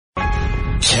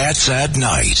Cats at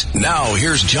Night. Now,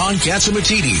 here's John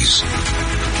Catsimatidis.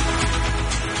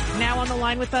 Now on the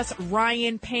line with us,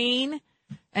 Ryan Payne.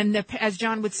 And as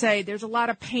John would say, there's a lot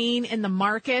of pain in the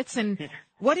markets. And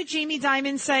what did Jamie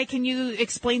Dimon say? Can you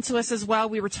explain to us as well?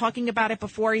 We were talking about it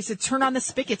before. He said, turn on the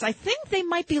spigots. I think they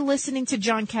might be listening to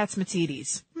John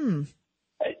Catsimatidis.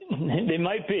 They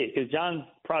might be, because John's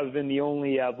probably been the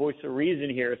only voice of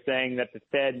reason here saying that the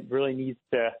Fed really needs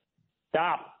to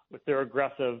stop with their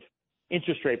aggressive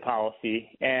interest rate policy.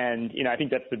 And, I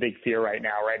think that's the big fear right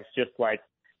now, right? It's just like,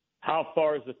 how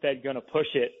far is the Fed going to push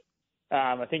it?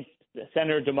 I think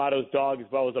Senator D'Amato's dog as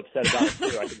well was upset about it,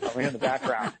 too. I can tell in the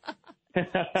background.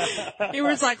 He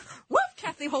was like, whoop,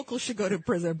 Kathy Hochul should go to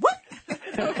prison. Whoop!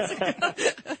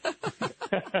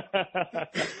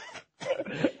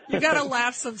 You got to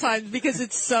laugh sometimes because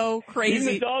it's so crazy.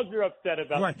 Even the dogs are upset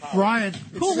about right. it. Ryan.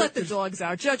 Who let the dogs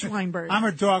out? Judge Weinberg. I'm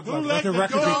a dog lover. Let the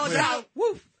record be clear. Out?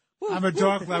 Woof, woof, I'm a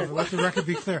dog lover. Let the record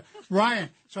be clear. Ryan,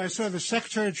 so I saw the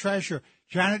Secretary of Treasury,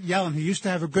 Janet Yellen, who used to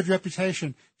have a good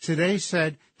reputation, today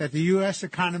said that the U.S.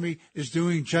 economy is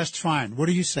doing just fine. What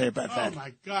do you say about that? Oh,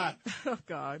 my God. Oh,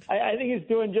 God. I think it's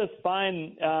doing just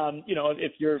fine,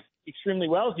 if you're extremely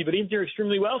wealthy. But even if you're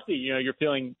extremely wealthy, you're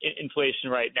feeling inflation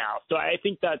right now. So I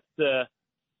think that's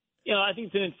I think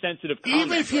it's an insensitive comment.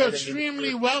 Even if you're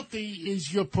extremely wealthy,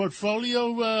 is your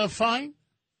portfolio fine?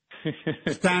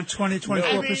 It's down 20,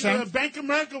 24%. I mean, Bank of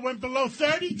America went below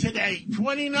 30 today,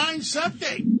 29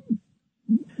 something.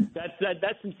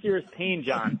 That's some serious pain,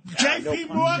 John. J.P.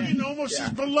 Morgan almost is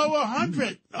below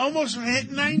 100, almost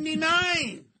hit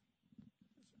 99.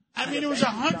 I mean, it was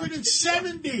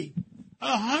 170.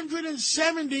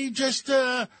 170 just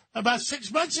about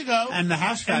 6 months ago. And the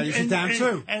house values are down,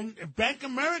 too. And Bank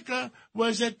of America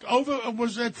was at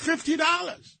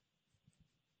 $50.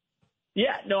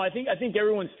 Yeah, no, I think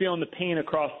everyone's feeling the pain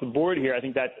across the board here. I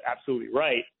think that's absolutely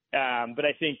right. But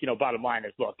I think, bottom line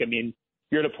is, look, I mean,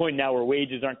 you're at a point now where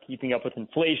wages aren't keeping up with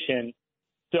inflation.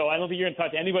 So I don't think you're going to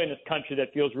talk to anybody in this country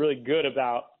that feels really good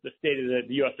about the state of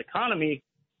the U.S. economy.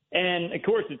 And, of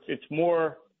course, it's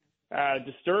more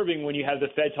disturbing when you have the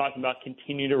Fed talking about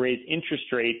continuing to raise interest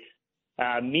rates.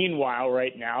 Meanwhile,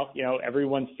 right now,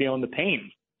 everyone's feeling the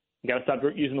pain. You got to stop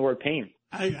using the word pain.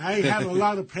 I have a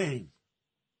lot of pain.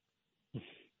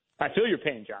 I feel your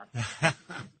pain, John.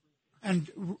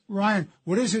 And, Ryan,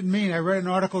 what does it mean? I read an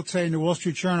article today in the Wall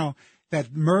Street Journal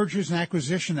that mergers and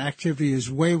acquisition activity is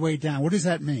way, way down. What does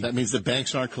that mean? That means the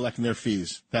banks aren't collecting their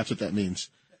fees. That's what that means.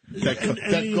 That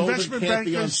the Goldman can't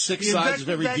be on six sides of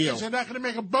every deal. They're not going to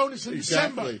make a bonus in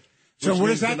December. So what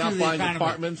does that do They're to not the buying economy?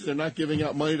 apartments. They're not giving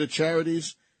out money to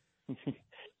charities.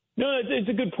 No, it's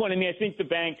a good point. I mean, I think the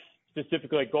banks,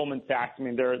 specifically like Goldman Sachs, I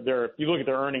mean, they're you look at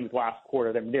their earnings last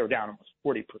quarter, they were down almost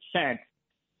 40%.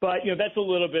 But, that's a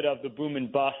little bit of the boom and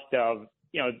bust of,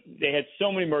 they had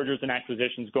so many mergers and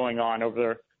acquisitions going on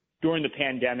during the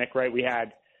pandemic, right? We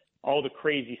had all the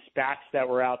crazy SPACs that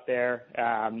were out there.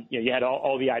 You had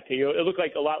all the IPO. It looked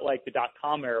like a lot like the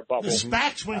dot-com era bubble. The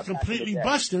SPACs went completely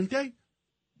bust, didn't they?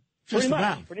 Pretty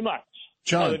much.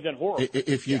 John,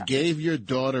 if you gave your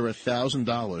daughter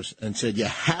 $1,000 and said you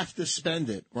have to spend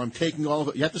it, or I'm taking all of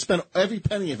it, you have to spend every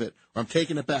penny of it, or I'm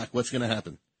taking it back, what's going to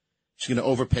happen? She's going to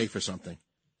overpay for something.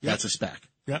 Yep. That's a SPAC.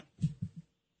 Yep.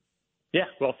 Yeah,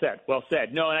 well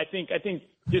said. No, and I think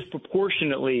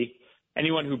disproportionately,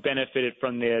 anyone who benefited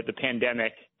from the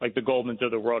pandemic, like the Goldmans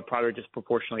of the world, probably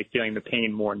disproportionately feeling the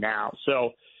pain more now.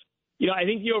 So, I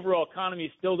think the overall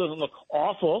economy still doesn't look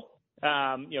awful,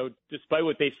 despite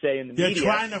what they say in the media. They're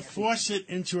trying to force it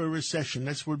into a recession.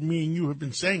 That's what me and you have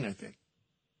been saying, I think.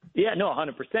 Yeah, no,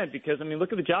 100%, because, I mean,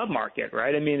 look at the job market,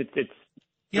 right? I mean, it's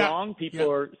strong.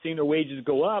 People are seeing their wages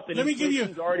go up, and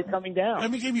inflation's already coming down.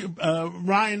 Let me give you,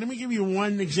 Ryan, let me give you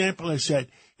one example. I said,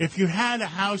 if you had a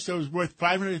house that was worth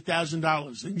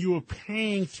 $500,000 and you were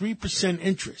paying 3%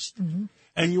 interest,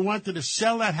 and you wanted to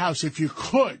sell that house if you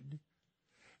could,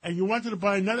 and you wanted to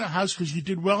buy another house because you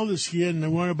did well this year and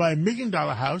you want to buy $1 million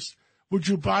house, would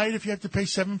you buy it if you have to pay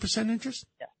 7% interest?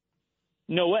 Yeah.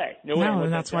 No way. No,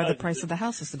 and that's why the price of the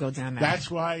house has to go down now.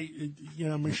 That's why,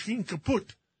 machine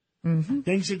kaput.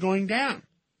 Things are going down.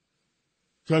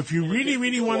 So if you really,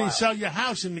 really want to sell your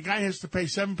house and the guy has to pay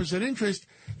 7% interest,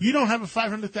 you don't have a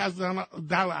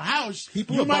 $500,000 house.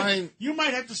 You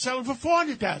might have to sell it for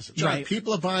 $400,000. Right.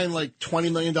 People are buying like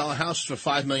 $20 million house for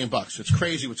 $5 million. It's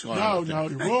crazy what's going on. No,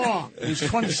 wrong. It's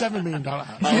 $27 million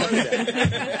house.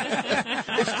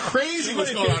 It's crazy see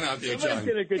what's going on out there, Somebody's John.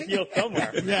 get a good deal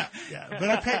somewhere. Yeah. But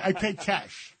I pay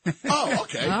cash. Oh,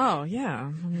 okay. Oh,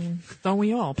 yeah. I mean, don't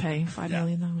we all pay $5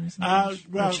 million?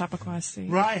 Well, Chappaqua State.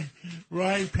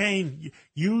 Ryan Payne,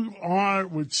 you are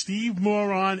with Steve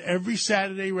Moore on every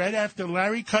Saturday right after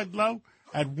Larry Kudlow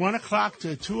at 1 o'clock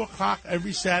to 2 o'clock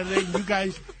every Saturday. You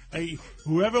guys,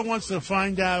 whoever wants to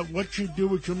find out what you do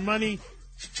with your money,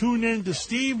 tune in to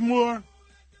Steve Moore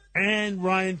and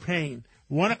Ryan Payne.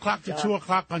 1 o'clock to 2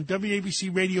 o'clock on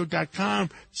WABCRadio.com,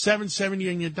 770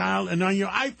 on your dial, and on your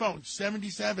iPhone,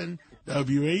 77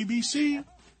 WABC.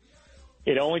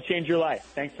 It only changed your life.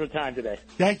 Thanks for the time today.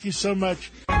 Thank you so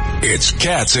much. It's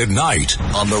Cats at Night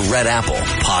on the Red Apple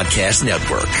Podcast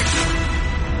Network.